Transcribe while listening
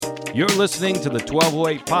You're listening to the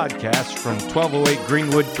 1208 podcast from 1208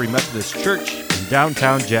 Greenwood Free Methodist Church in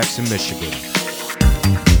downtown Jackson, Michigan.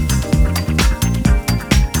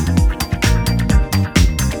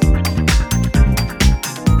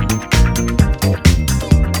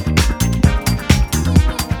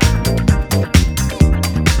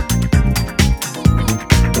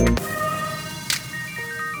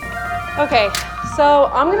 Okay, so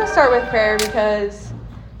I'm going to start with prayer because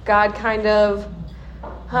God kind of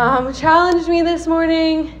challenged me this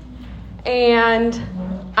morning, and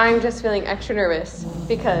I'm just feeling extra nervous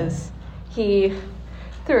because he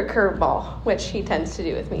threw a curveball, which he tends to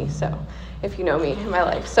do with me, so if you know me in my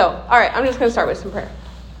life. So, all right, I'm just going to start with some prayer.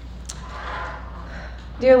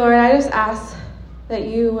 Dear Lord, I just ask that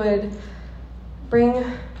you would bring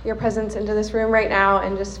your presence into this room right now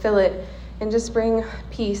and just fill it and just bring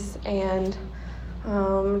peace and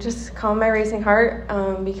just calm my racing heart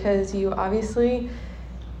because you obviously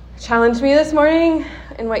challenged me this morning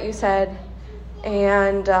in what you said,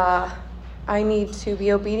 and I need to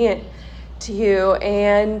be obedient to you,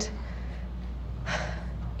 and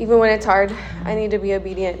even when it's hard, I need to be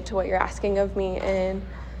obedient to what you're asking of me and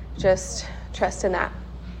just trust in that.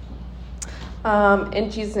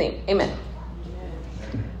 In Jesus' name, amen.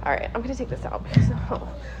 All right, I'm going to take this out because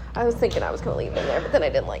I was thinking I was going to leave it in there, but then I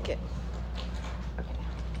didn't like it. Okay.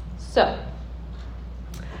 So,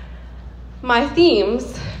 my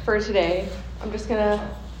themes for today, I'm just going to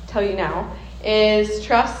tell you now, is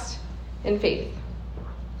trust and faith.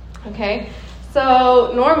 Okay?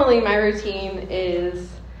 So, normally my routine is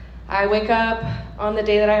I wake up on the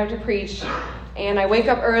day that I have to preach, and I wake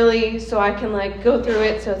up early so I can go through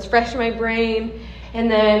it so it's fresh in my brain. And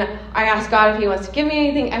then I ask God if he wants to give me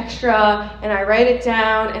anything extra, and I write it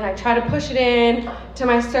down, and I try to push it in to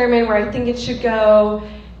my sermon where I think it should go,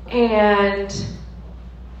 and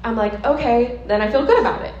I'm like, okay, then I feel good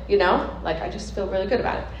about it, I just feel really good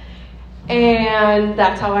about it. And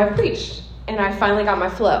that's how I preached, and I finally got my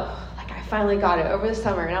flow. I finally got it over the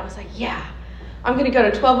summer, and I was like, yeah, I'm going to go to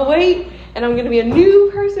 1208, and I'm going to be a new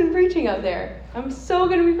person preaching out there. I'm so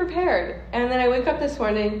going to be prepared. And then I wake up this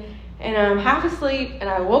morning, and I'm half asleep, and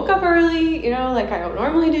I woke up early, like I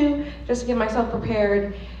normally do, just to get myself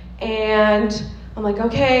prepared. And I'm like,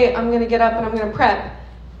 okay, I'm going to get up and I'm going to prep.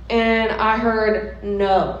 And I heard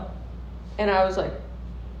no. And I was like,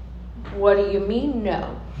 what do you mean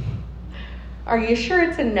no? Are you sure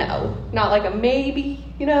it's a no? Not like a maybe,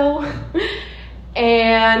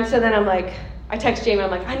 And so then I text Jamie,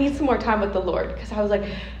 I'm like, I need some more time with the Lord. Because I was like,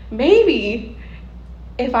 maybe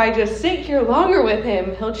if I just sit here longer with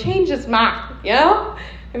him, he'll change his mind, And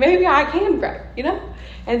maybe I can prep,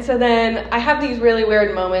 And so then I have these really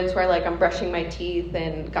weird moments where I'm brushing my teeth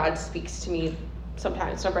and God speaks to me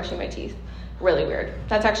sometimes. So I'm brushing my teeth. Really weird.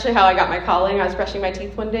 That's actually how I got my calling. I was brushing my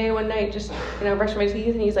teeth one night, just, brushing my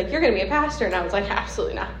teeth, and he's like, you're going to be a pastor. And I was like,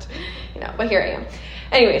 absolutely not, but here I am.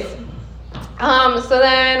 Anyways, so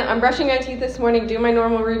then I'm brushing my teeth this morning, doing my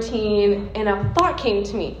normal routine, and a thought came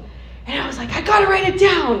to me. And I was like, I gotta write it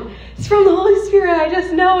down. It's from the Holy Spirit. I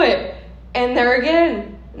just know it. And there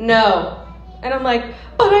again, no. And I'm like,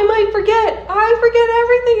 but I might forget. I forget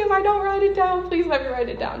everything if I don't write it down. Please let me write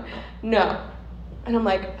it down. No. And I'm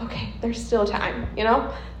like, okay, there's still time,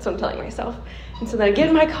 That's what I'm telling myself. And so then I get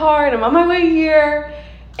in my car and I'm on my way here.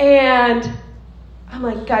 And I'm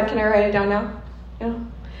like, God, can I write it down now?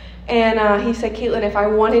 And he said, Caitlin, if I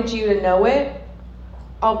wanted you to know it,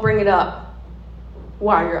 I'll bring it up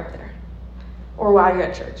while you're up there. Or while you're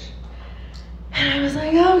at church. And I was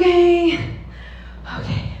like, okay,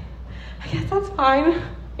 I guess that's fine,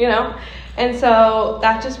 And so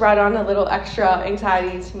that just brought on a little extra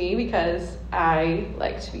anxiety to me because I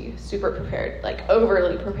like to be super prepared,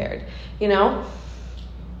 overly prepared,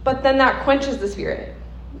 But then that quenches the spirit.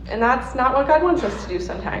 And that's not what God wants us to do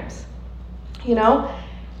sometimes,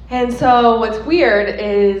 And so what's weird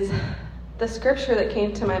is the scripture that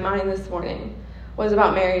came to my mind this morning was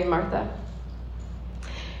about Mary and Martha.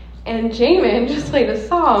 And Jamin just played a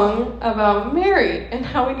song about Mary and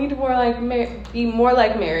how we need to be more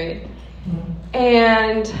like Mary.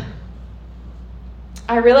 And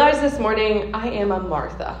I realized this morning I am a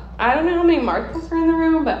Martha. I don't know how many Marthas are in the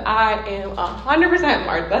room, but I am 100%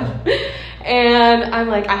 Martha. And I'm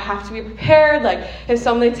I have to be prepared. If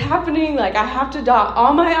something's happening, I have to dot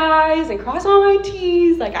all my I's and cross all my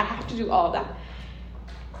T's. I have to do all of that.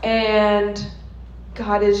 And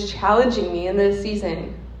God is challenging me in this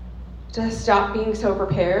season to stop being so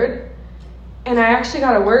prepared. And I actually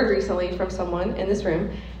got a word recently from someone in this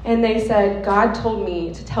room, and they said, God told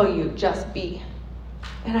me to tell you, just be.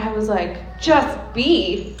 And I was like, just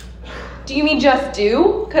be? Do you mean just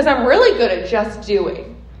do? Because I'm really good at just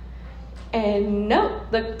doing. And no,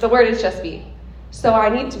 the word is just be. So I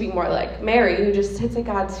need to be more like Mary, who just sits at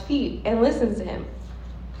God's feet and listens to him.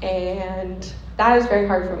 And that is very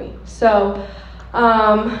hard for me. So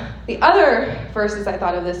the other verses I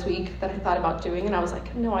thought of this week that I thought about doing, and I was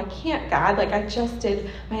like, no, I can't, God. Like, I just did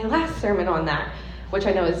my last sermon on that, which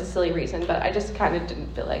I know is a silly reason, but I just kind of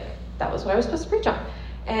didn't feel like that was what I was supposed to preach on.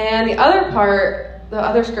 And the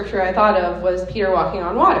other scripture I thought of was Peter walking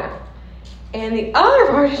on water. And the other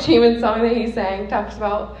part of Jamin's song that he sang talks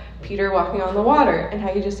about Peter walking on the water and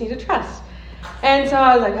how you just need to trust. And so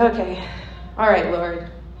I was like, okay, all right,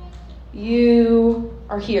 Lord, you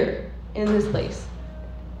are here in this place.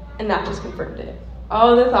 And that just confirmed it.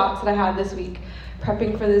 All the thoughts that I had this week,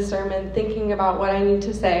 prepping for this sermon, thinking about what I need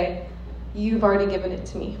to say, you've already given it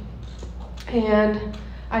to me. And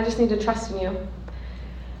I just need to trust in you.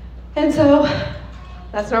 And so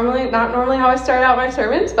that's not normally how I start out my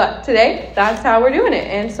sermons, but today that's how we're doing it.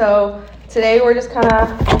 And so today we're just kind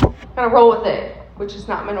of gonna roll with it, which is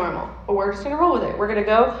not my normal, but we're just gonna roll with it. We're gonna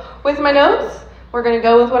go with my notes. We're gonna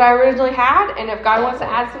go with what I originally had, and if God wants to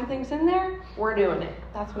add some things in there, we're doing it.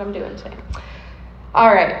 That's what I'm doing today.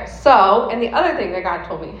 All right. So, and the other thing that God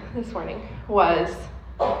told me this morning was,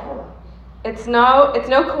 it's no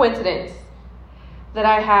coincidence that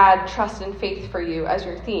I had trust and faith for you as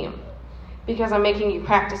your theme, because I'm making you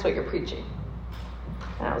practice what you're preaching.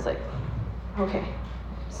 And I was like, okay.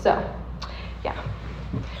 So, yeah.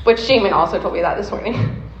 Which Jamin also told me that this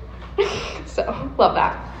morning. So, love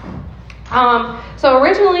that. So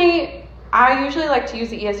originally, I usually like to use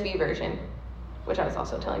the ESV version, which I was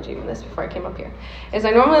also telling Jamin this before I came up here, is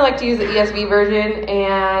I normally like to use the ESV version,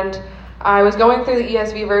 and I was going through the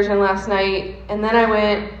ESV version last night, and then I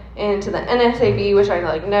went into the NSAB, which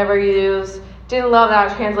I never use. Didn't love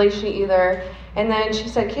that translation either. And then she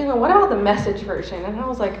said, Caitlin, what about the Message version? And I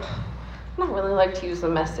was like, I don't really like to use the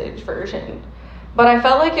Message version. But I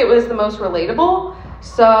felt like it was the most relatable,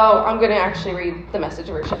 so I'm going to actually read the Message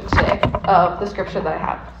version today of the scripture that I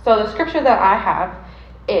have. So the scripture that I have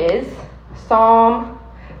is Psalm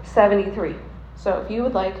 73. So if you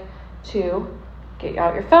would like to get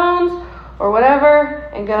out your phones or whatever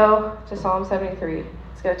and go to Psalm 73,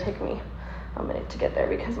 it's going to take me a minute to get there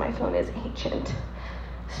because my phone is ancient.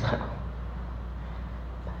 So,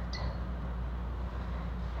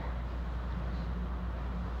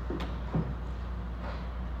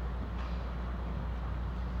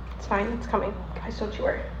 it's fine, it's coming. Guys, don't you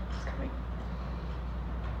worry, it's coming.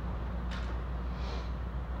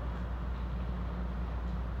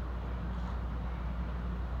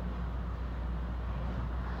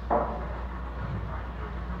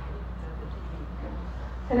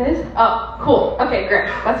 It is? Oh, cool. Okay, great.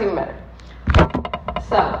 That's even better.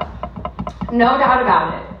 So, no doubt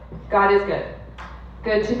about it, God is good.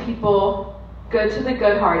 Good to people, good to the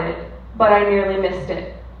good-hearted, but I nearly missed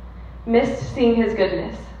it. Missed seeing his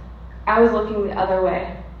goodness. I was looking the other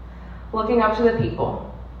way, looking up to the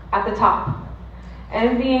people at the top,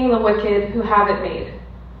 envying the wicked who have it made,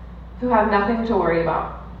 who have nothing to worry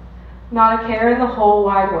about, not a care in the whole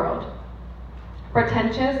wide world,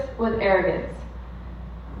 pretentious with arrogance.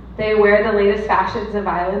 They wear the latest fashions of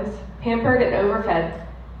violence, pampered and overfed,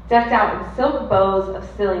 decked out in silk bows of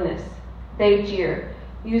silliness. They jeer,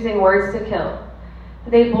 using words to kill.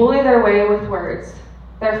 They bully their way with words.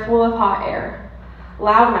 They're full of hot air.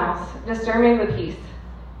 Loudmouths, disturbing the peace.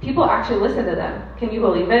 People actually listen to them. Can you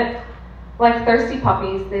believe it? Like thirsty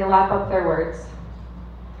puppies, they lap up their words.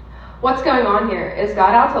 What's going on here? Is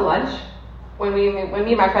God out to lunch? When me and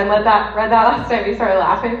my friend read that last night, we started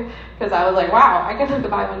laughing because I was like, wow, I can read the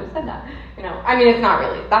Bible and it said that. I mean, it's not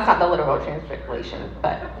really. That's not the literal translation,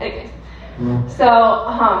 but anyways.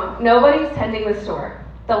 So, nobody's tending the store.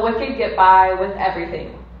 The wicked get by with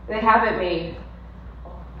everything. They have it made.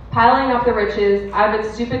 Piling up the riches, I've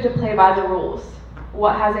been stupid to play by the rules.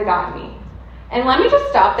 What has it gotten me? And let me just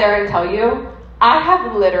stop there and tell you, I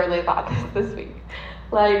have literally thought this week.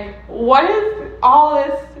 Like, what is all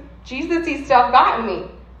this Jesus-y stuff gotten me?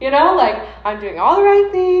 I'm doing all the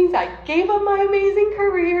right things. I gave up my amazing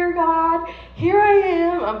career, God. Here I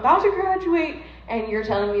am. I'm about to graduate. And you're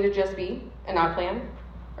telling me to just be and not plan?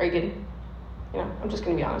 Are you kidding? I'm just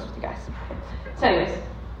going to be honest with you guys. So anyways.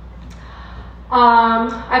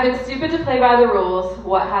 I've been stupid to play by the rules.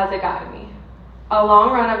 What has it gotten me? A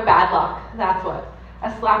long run of bad luck. That's what.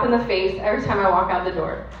 A slap in the face every time I walk out the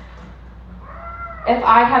door. If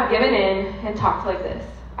I have given in and talked like this,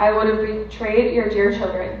 I would have betrayed your dear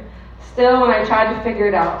children. Still, when I tried to figure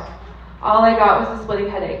it out, all I got was a splitting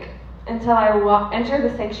headache until I entered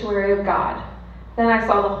the sanctuary of God. Then I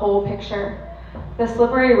saw the whole picture. The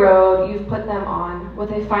slippery road you've put them on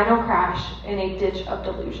with a final crash in a ditch of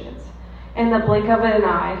delusions. In the blink of an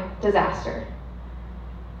eye, disaster.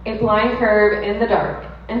 A blind curve in the dark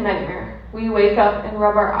and nightmare. We wake up and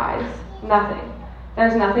rub our eyes. Nothing.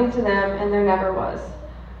 There's nothing to them, and there never was.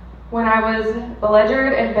 When I was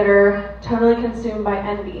belligerent and bitter, totally consumed by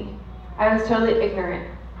envy, I was totally ignorant,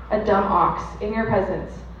 a dumb ox, in your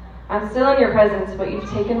presence. I'm still in your presence, but you've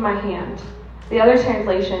taken my hand. The other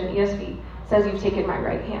translation, ESV, says you've taken my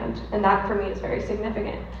right hand, and that for me is very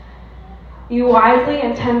significant. You wisely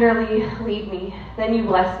and tenderly lead me, then you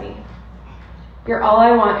bless me. You're all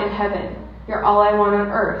I want in heaven. You're all I want on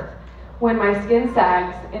earth. When my skin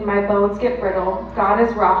sags and my bones get brittle, God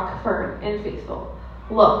is rock, firm, and faithful.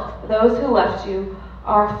 Look, those who left you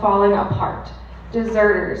are falling apart.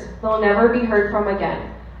 Deserters, they'll never be heard from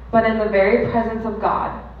again. But in the very presence of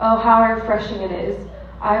God, oh, how refreshing it is.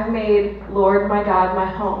 I've made Lord my God my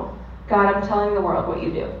home. God, I'm telling the world what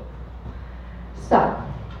you do. So,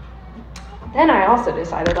 then I also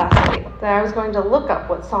decided last night that I was going to look up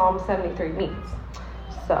what Psalm 73 means.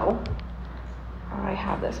 So, I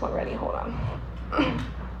have this one ready. Hold on.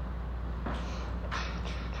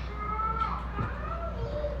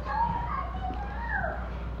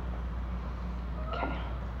 Okay.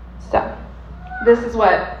 So, this is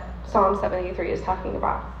what Psalm 73 is talking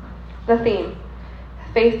about. The theme: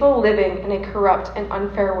 faithful living in a corrupt and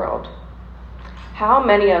unfair world. How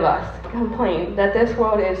many of us complain that this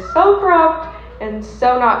world is so corrupt and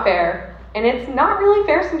so not fair, and it's not really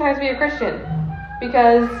fair sometimes to be a Christian,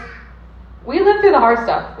 because we live through the hard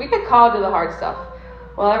stuff. We get called to the hard stuff,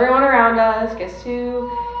 while everyone around us gets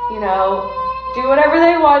to, do whatever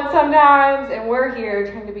they want sometimes, and we're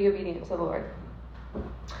here trying to be obedient to the Lord.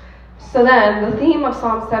 So then, the theme of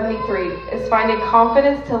Psalm 73 is finding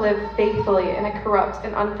confidence to live faithfully in a corrupt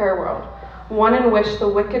and unfair world, one in which the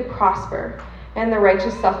wicked prosper and the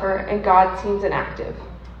righteous suffer and God seems inactive.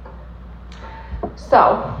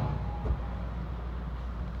 So,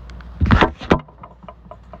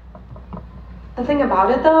 the thing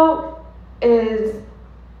about it though is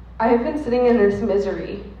I've been sitting in this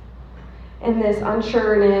misery and this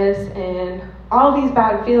unsureness and all these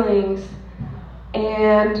bad feelings,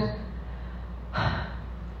 and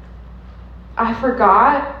I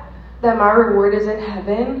forgot that my reward is in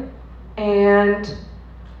heaven, and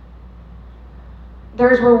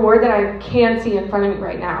there's reward that I can see in front of me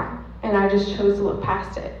right now, and I just chose to look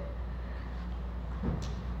past it.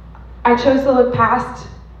 I chose to look past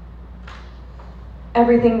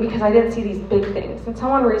everything because I didn't see these big things. And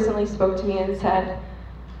someone recently spoke to me and said,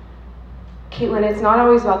 Caitlin, it's not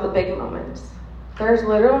always about the big moments. There's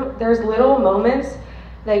little moments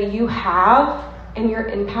that you have and you're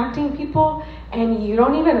impacting people and you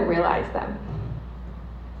don't even realize them.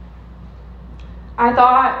 I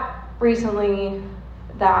thought recently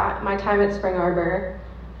that my time at Spring Arbor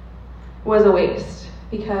was a waste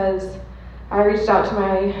because I reached out to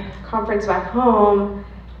my conference back home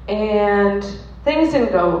and things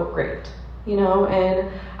didn't go great, and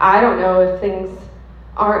I don't know if things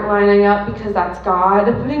aren't lining up because that's God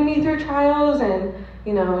putting me through trials and,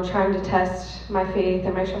 trying to test my faith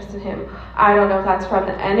and my trust in Him. I don't know if that's from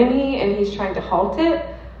the enemy and he's trying to halt it,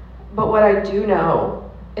 but what I do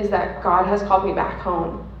know is that God has called me back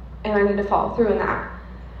home and I need to follow through in that.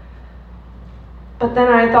 But then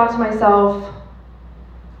I thought to myself,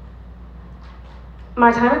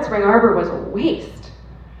 my time at Spring Arbor was a waste.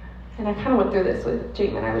 And I kind of went through this with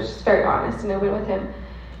Jamin. I was just very honest and open with him.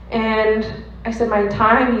 And I said, my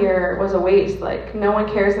time here was a waste. Like, no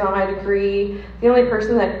one cares about my degree. The only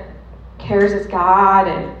person that cares is God.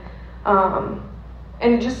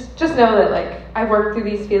 And just know that, like, I've worked through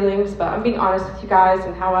these feelings, but I'm being honest with you guys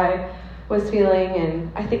and how I was feeling.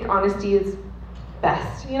 And I think honesty is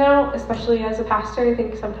best, especially as a pastor. I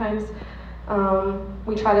think sometimes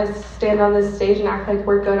we try to stand on this stage and act like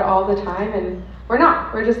we're good all the time, and we're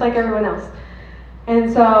not. We're just like everyone else.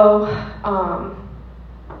 And so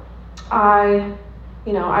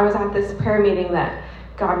I was at this prayer meeting that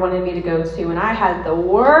God wanted me to go to, and I had the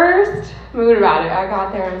worst mood about it. I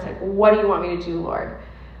got there and I was like, what do you want me to do, Lord?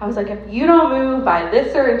 I was like, if you don't move by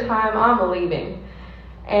this certain time, I'm leaving.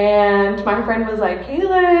 And my friend was like,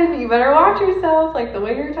 Caitlin, you better watch yourself. Like, the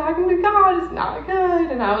way you're talking to God is not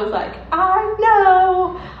good. And I was like, I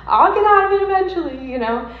know. I'll get out of it eventually,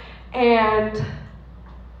 And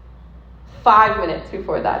 5 minutes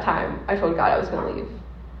before that time, I told God I was going to leave.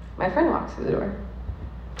 My friend walks through the door.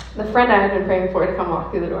 The friend I had been praying for to come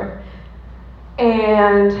walk through the door.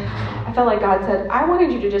 And I felt like God said, I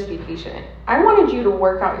wanted you to just be patient. I wanted you to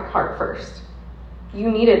work out your heart first. You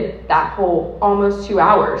needed that whole almost 2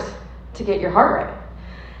 hours to get your heart right.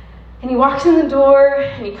 And he walks in the door,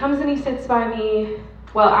 and he comes and he sits by me,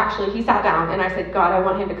 Well, actually, he sat down, and I said, God, I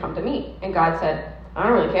want him to come to me. And God said, I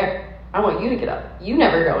don't really care. I want you to get up. You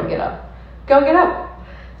never go and get up. Go get up.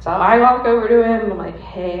 So I walk over to him, and I'm like,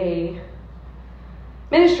 hey,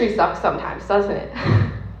 ministry sucks sometimes, doesn't it?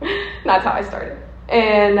 That's how I started.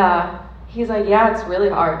 And he's like, yeah, it's really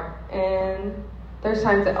hard. And there's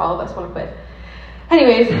times that all of us want to quit.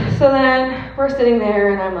 Anyways, so then we're sitting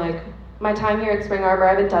there, and I'm like, my time here at Spring Arbor,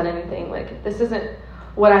 I haven't done anything. Like, this isn't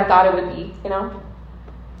what I thought it would be, you know?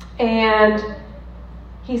 And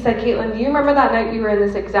he said, Caitlin, do you remember that night we were in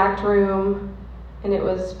this exact room? And it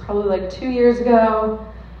was probably like 2 years ago.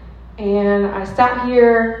 And I sat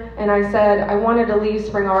here and I said I wanted to leave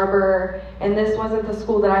Spring Arbor, and this wasn't the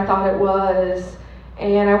school that I thought it was.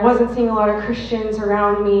 And I wasn't seeing a lot of Christians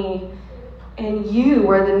around me. And you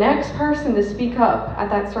were the next person to speak up at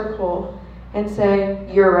that circle and say,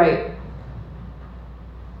 you're right.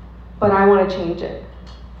 But I want to change it.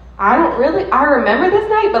 I remember this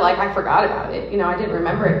night, but like I forgot about it. You know, I didn't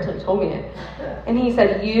remember it until he told me it. And he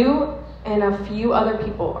said, you and a few other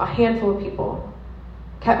people, a handful of people,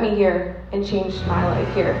 kept me here and changed my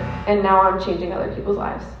life here. And now I'm changing other people's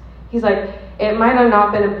lives. He's like, it might have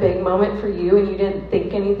not been a big moment for you and you didn't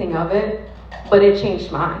think anything of it, but it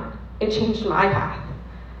changed mine. It changed my path.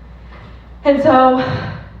 And so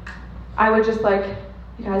I would just like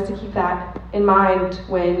you guys to keep that in mind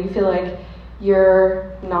when you feel like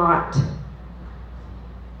you're not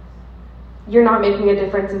making a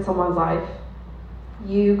difference in someone's life.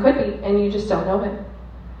 You could be, and you just don't know it.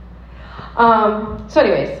 So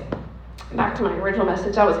anyways, back to my original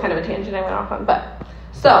message. That was kind of a tangent I went off on.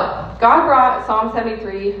 So God brought Psalm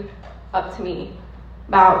 73 up to me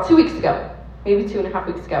about 2 weeks ago, maybe 2.5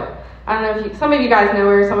 weeks ago. I don't know if some of you guys know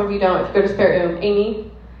her, some of you don't. If you go to Spirit Room,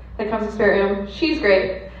 Amy that comes to Spirit Room, she's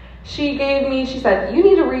great. She said, you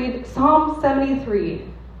need to read Psalm 73.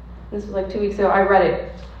 This was like 2 weeks ago. I read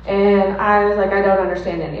it, and I was like, I don't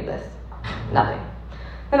understand any of this. Nothing.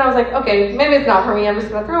 Then I was like, okay, maybe it's not for me. I'm just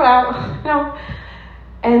going to throw it out. You know?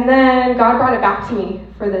 And then God brought it back to me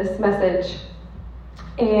for this message.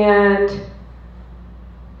 And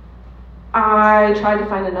I tried to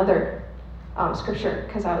find another scripture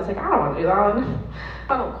because I was like, I don't want to do that one.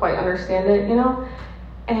 I don't quite understand it, you know?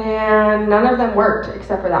 And none of them worked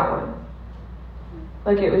except for that one.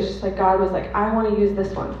 Like, it was just like God was like, I want to use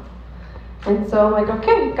this one. And so I'm like,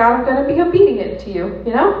 okay, God, I'm going to be obedient to you,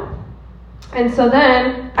 you know? And so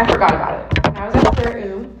then I forgot about it. I was at Spirit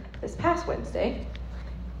Room this past Wednesday,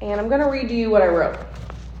 and I'm going to read to you what I wrote,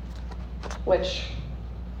 which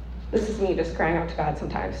this is me just crying out to God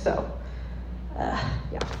sometimes. So,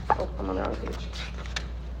 yeah. Oh, I'm on the wrong page.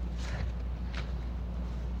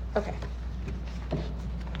 Okay.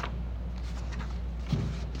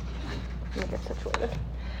 Let me get situated.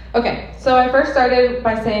 Okay, so I first started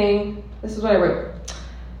by saying, this is what I wrote.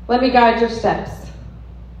 Let me guide your steps.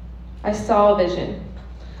 I saw a vision.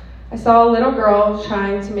 I saw a little girl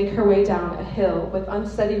trying to make her way down a hill with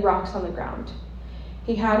unsteady rocks on the ground.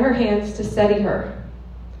 He had her hands to steady her.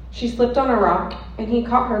 She slipped on a rock, and he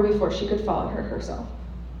caught her before she could fall and hurt herself.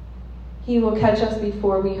 He will catch us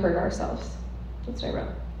before we hurt ourselves. That's what I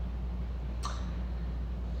wrote.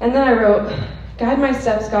 And then I wrote, guide my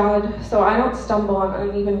steps, God, so I don't stumble on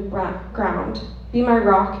uneven ground. Be my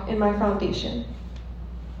rock and my foundation.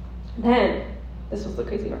 Then, this was the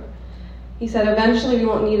crazy part. He said, eventually we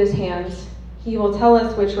won't need his hands. He will tell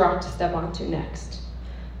us which rock to step onto next.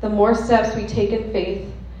 The more steps we take in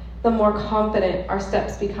faith, the more confident our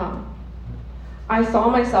steps become. I saw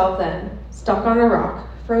myself then, stuck on a rock,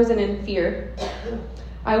 frozen in fear.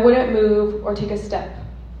 I wouldn't move or take a step.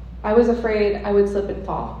 I was afraid I would slip and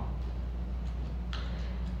fall.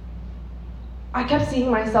 I kept seeing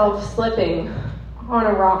myself slipping on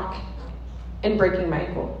a rock and breaking my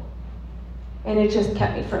ankle. And it just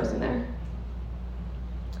kept me frozen there.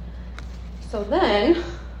 So then,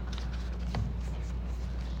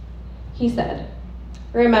 he said,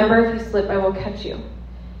 remember, if you slip, I will catch you.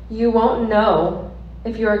 You won't know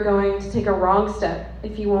if you are going to take a wrong step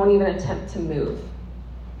if you won't even attempt to move.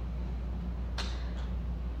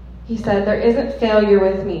 He said, there isn't failure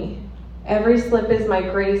with me. Every slip is my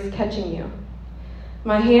grace catching you.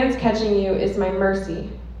 My hands catching you is my mercy.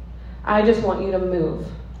 I just want you to move.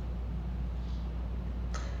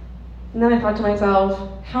 And then I thought to myself,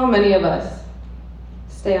 how many of us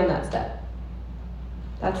stay on that step?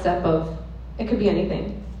 That step of, it could be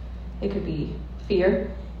anything. It could be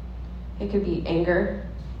fear. It could be anger.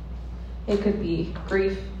 It could be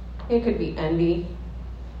grief. It could be envy.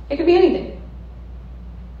 It could be anything.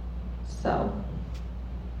 So,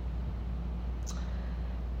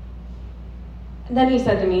 and then he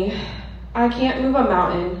said to me, I can't move a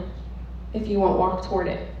mountain, if you won't walk toward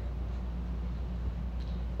it.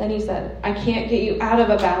 Then he said, I can't get you out of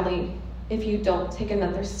a valley if you don't take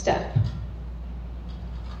another step.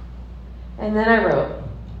 And then I wrote,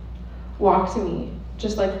 walk to me,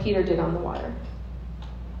 just like Peter did on the water.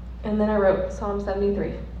 And then I wrote Psalm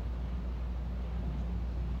 73.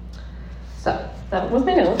 So that was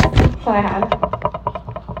my notes that I had.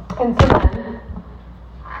 And so then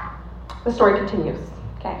the story continues.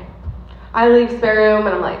 Okay. I leave spare room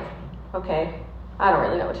and I'm like, okay, I don't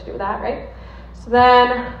really know what to do with that, right? So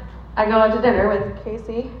then I go out to dinner with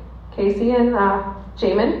Casey and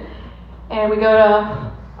Jamin, and we go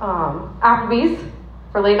to Applebee's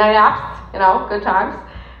for late night apps, good times.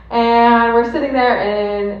 And we're sitting there,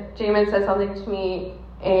 and Jamin says something to me,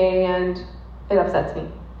 and it upsets me.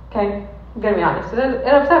 Okay, I'm gonna be honest, it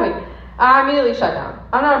upset me. I immediately shut down.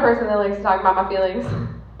 I'm not a person that likes to talk about my feelings,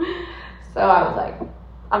 so I was like,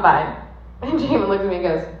 I'm fine. And Jamin looked at me and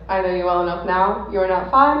goes, I know you well enough now. You are not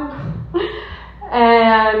fine.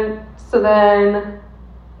 And so then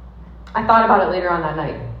I thought about it later on that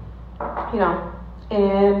night,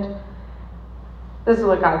 and this is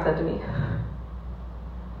what God said to me.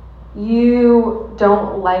 You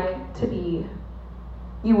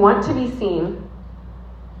want to be seen,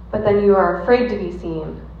 but then you are afraid to be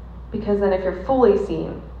seen, because then if you're fully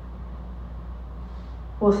seen,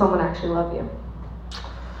 will someone actually love you?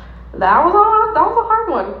 That was a hard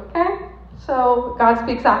one, okay? So God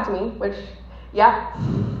speaks that to me, which, yeah,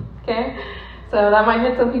 okay? So that might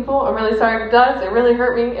hit some people. I'm really sorry if it does. It really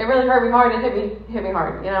hurt me. It really hurt me hard. It hit me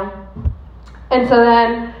hard, And so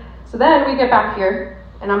then we get back here,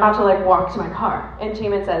 and I'm about to walk to my car, and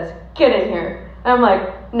Jamin says, get in here. And I'm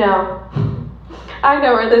like, no, I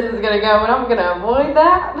know where this is going to go, and I'm going to avoid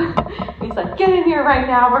that. And he's like, get in here right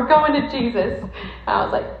now. We're going to Jesus. And I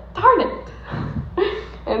was like, darn it.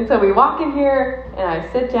 And so we walk in here, and I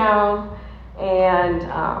sit down, and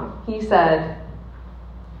he said,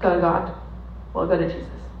 go to God. Well, go to Jesus.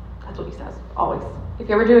 That's what he says, always. If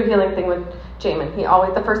you ever do a healing thing with Jamin,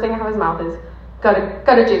 the first thing out of his mouth is, go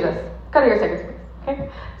to Jesus. Go to your sacred space, okay?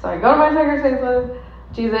 So I go to my sacred space with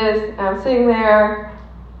Jesus, and I'm sitting there,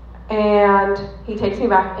 and he takes me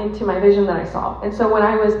back into my vision that I saw. And so when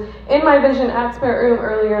I was in my vision at Spirit Room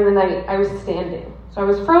earlier in the night, I was standing. So I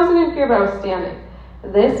was frozen in fear, but I was standing.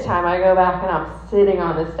 This time I go back and I'm sitting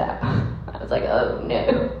on the step. I was like, oh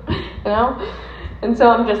no, And so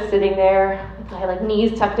I'm just sitting there with my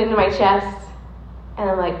knees tucked into my chest, and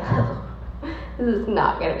I'm like, oh, this is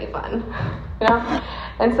not gonna be fun,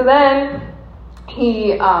 And so then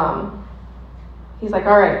he's like,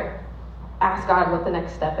 all right, ask God what the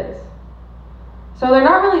next step is. So they're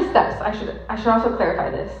not really steps. I should also clarify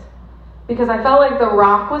this, because I felt like the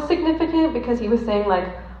rock was significant, because he was saying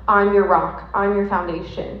I'm your rock, I'm your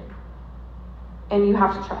foundation, and you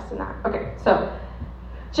have to trust in that. Okay, so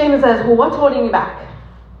Jamin says, well, what's holding you back?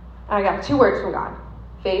 And I got 2 words from God: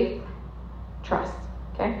 faith, trust.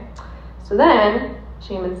 Okay, so then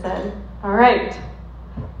Jamin said, all right,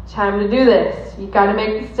 time to do this. You got to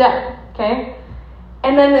make the step. Okay,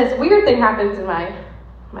 and then this weird thing happens in my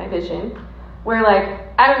vision, where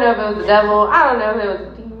I don't know if it was the devil, I don't know if it was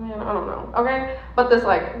a demon, I don't know. Okay, but this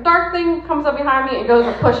dark thing comes up behind me and goes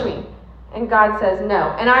to push me. And God says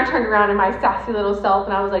no. And I turned around in my sassy little self,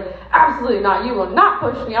 and I was like, absolutely not. You will not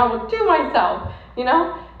push me. I will do myself,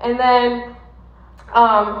 And then,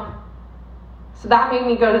 so that made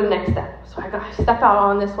me go to the next step. So I step out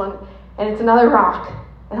on this one, and it's another rock,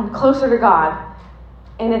 and I'm closer to God,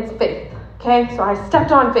 and it's faith. Okay, so I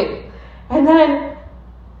stepped on faith. And then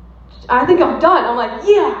I think I'm done. I'm like,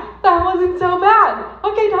 yeah, that wasn't so bad.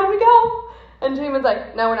 Okay, time to go. And Jamin's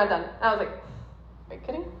like, no, we're not done. And I was like, are you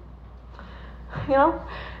kidding?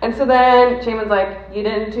 And so then Jamin's like, you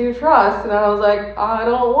didn't do trust. And I was like, I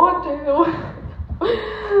don't want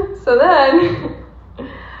to. So then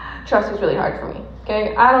trust was really hard for me.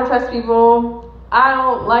 Okay, I don't trust people. I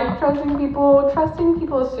don't like trusting people. Trusting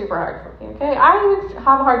people is super hard for me. Okay, I even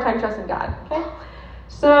have a hard time trusting God. Okay,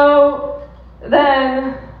 so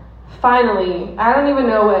then finally, I don't even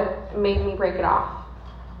know what made me break it off,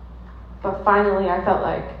 but finally I felt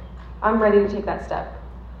like I'm ready to take that step.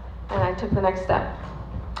 And I took the next step.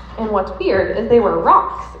 And what's weird is they were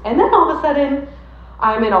rocks. And then all of a sudden,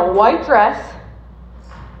 I'm in a white dress,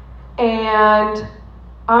 and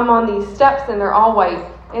I'm on these steps, and they're all white.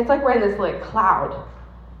 And it's like we're in this cloud.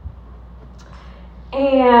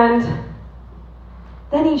 And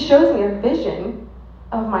then he shows me a vision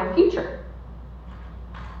of my future.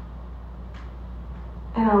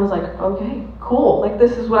 And I was like, okay, cool.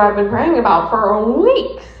 This is what I've been praying about for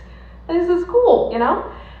weeks. This is cool,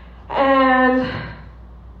 And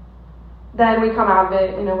then we come out of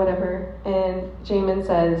it, whatever, and Jamin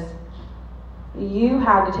says, you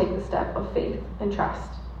had to take the step of faith and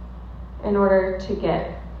trust in order to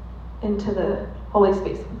get into the holy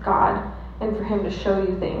space of God and for him to show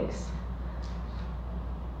you things.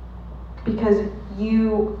 Because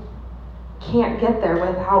you can't get there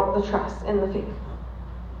without the trust and the faith.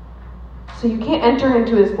 So you can't enter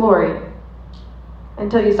into his glory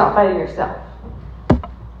until you stop fighting yourself.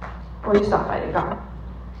 Or you stop fighting God.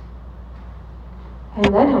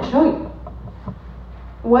 And then he'll show you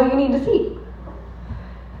what you need to see.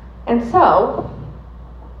 And so,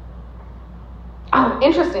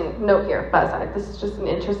 interesting note here, this is just an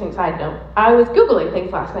interesting side note. I was Googling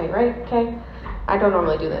things last night, right? Okay? I don't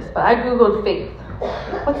normally do this, but I Googled faith.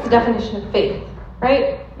 What's the definition of faith,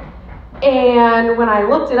 right? And when I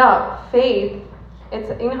looked it up, faith, it's,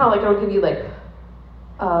 how it'll give you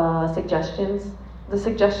suggestions? The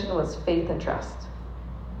suggestion was faith and trust.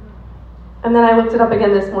 And then I looked it up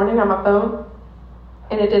again this morning on my phone,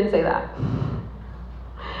 and it didn't say that.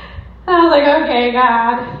 And I was like, okay,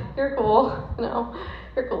 God, you're cool.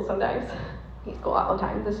 You're cool sometimes. He's cool all the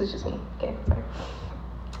time. This is just me. Okay, sorry.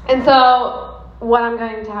 And so what I'm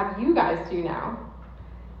going to have you guys do now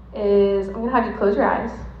is I'm going to have you close your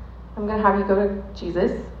eyes. I'm going to have you go to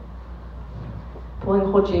Jesus. Pulling a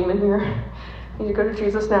whole Jamin here. You need to go to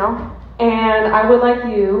Jesus now. And I would like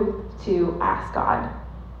you to ask God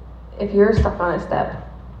if you're stuck on a step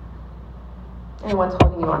and what's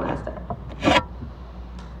holding you on that step.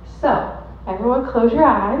 So, everyone close your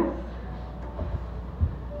eyes.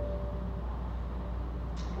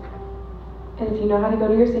 And if you know how to go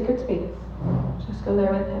to your secret space, just go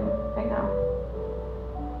there with him right now.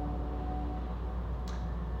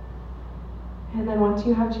 And then once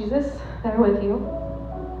you have Jesus there with you,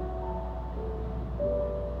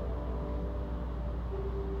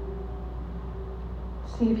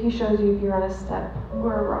 see if he shows you if you're on a step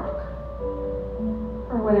or a rock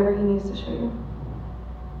or whatever he needs to show you.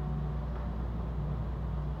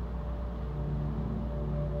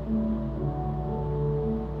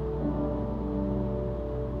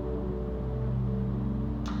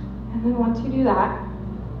 And then once you do that,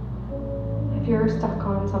 if you're stuck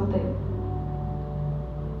on something,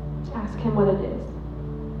 ask him what it is.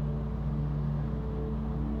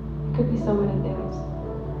 It could be so many things.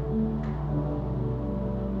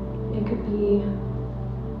 It could be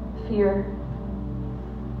fear.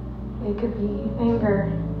 It could be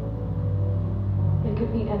anger. It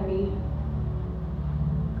could be envy.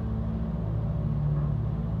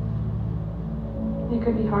 It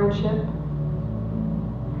could be hardship.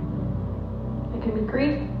 It could be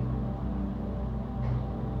grief.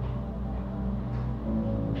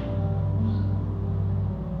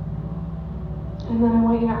 And then I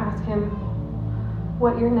want you to ask him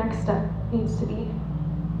what your next step needs to be.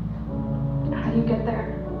 How do you get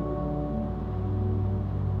there?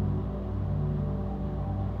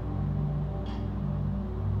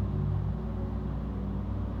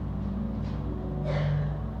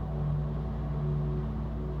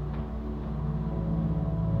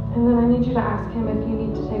 And then I need you to ask him if you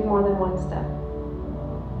need to take more than one step.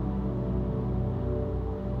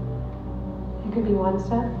 It could be one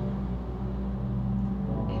step.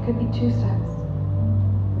 It could be 2 steps.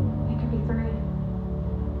 It could be 3.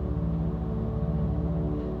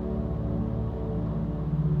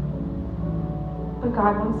 But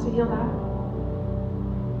God wants to heal that.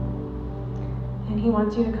 And he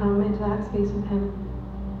wants you to come into that space with him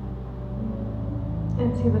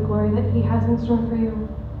and see the glory that he has in store for you.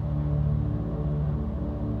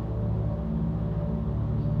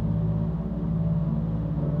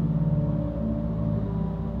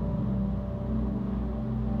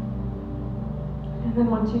 And then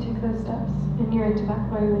once you take those steps and you're into that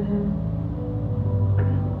glory with him,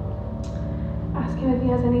 ask him if he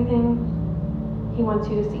has anything he wants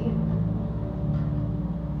you to see.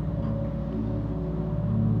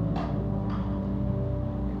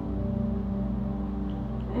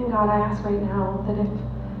 And God, I ask right now that if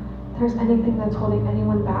there's anything that's holding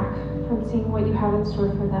anyone back from seeing what you have in store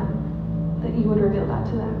for them, that you would reveal that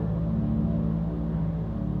to them.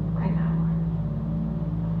 Right now, Lord.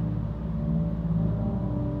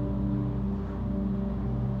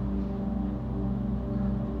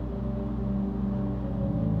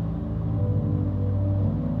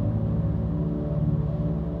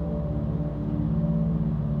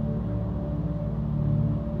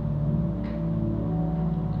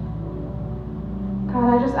 God,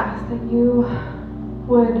 I just ask that you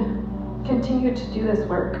would continue to do this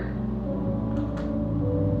work.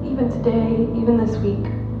 Even today, even this week,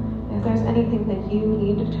 if there's anything that you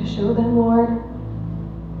need to show them, Lord,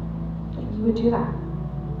 that you would do that.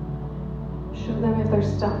 Show them if they're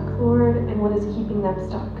stuck, Lord, and what is keeping them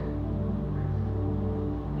stuck.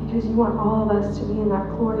 Because you want all of us to be in that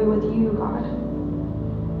glory with you, God.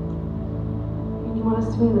 And you want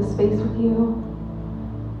us to be in the space with you.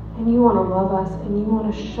 And you want to love us, and you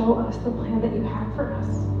want to show us the plan that you have for us.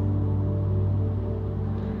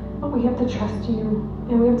 But we have to trust you,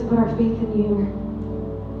 and we have to put our faith in you.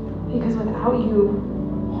 Because without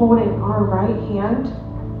you holding our right hand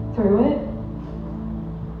through it,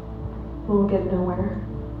 we'll get nowhere.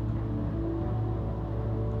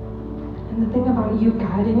 And the thing about you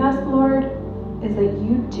guiding us, Lord, is that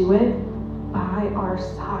you do it by our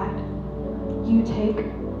side. You take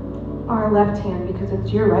our left hand because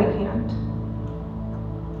it's your right hand,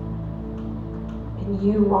 and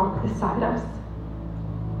you walk beside us.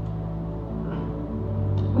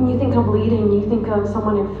 When you think of leading, you think of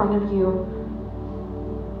someone in front of you,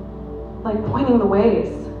 like pointing the ways,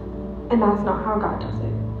 and that's not how God does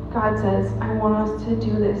it. God says, I want us to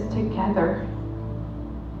do this together,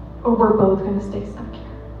 or we're both going to stay stuck here.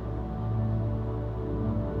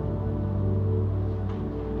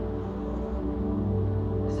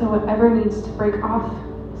 So whatever needs to break off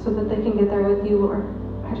so that they can get there with you, Lord,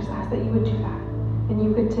 I just ask that you would do that. And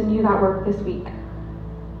you continue that work this week.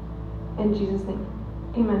 In Jesus' name,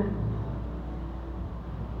 amen.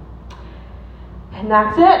 And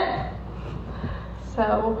that's it.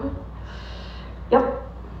 So, yep.